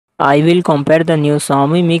I will compare the new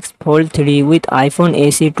Xiaomi Mix Fold 3 with iPhone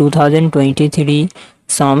SE 2023.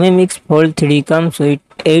 Xiaomi Mix Fold 3 comes with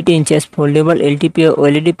 8 inches foldable LTPO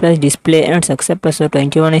OLED plus display and success ratio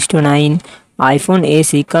 21:9. iPhone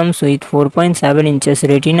SE comes with 4.7 inches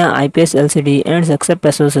Retina IPS LCD and success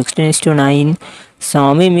ratio 16:9.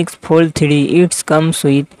 Xiaomi Mix Fold 3 it comes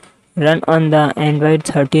with run on the Android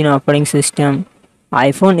 13 operating system.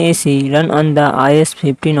 iPhone SE run on the iOS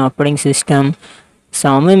 15 operating system.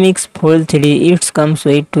 Xiaomi Mix Fold 3 it comes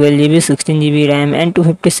with 12GB 16GB RAM and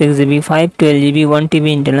 256GB 512GB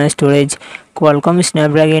 1TB internal storage, Qualcomm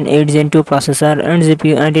Snapdragon 8 Gen 2 processor and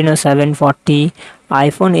GPU Adreno 740.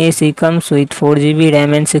 iPhone SE comes with 4GB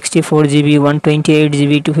RAM and 64GB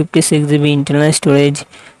 128GB 256GB internal storage,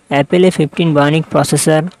 Apple A15 Bionic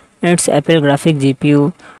processor and its Apple graphic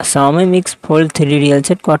GPU. Xiaomi Mix Fold 3 real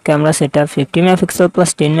set quad camera setup 50 MP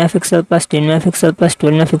plus 10 MP plus 10 MP plus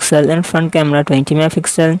 12 MP and front camera 20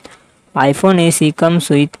 MP. iPhone SE comes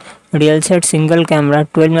with real set single camera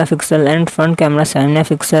 12 MP and front camera 7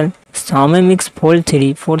 MP. Xiaomi Mix Fold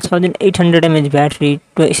 3 4800 mAh battery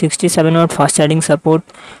 67W fast charging support.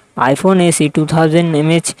 iPhone SE 2000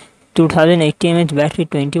 mAh 2080 mAh battery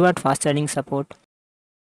 20W fast charging support.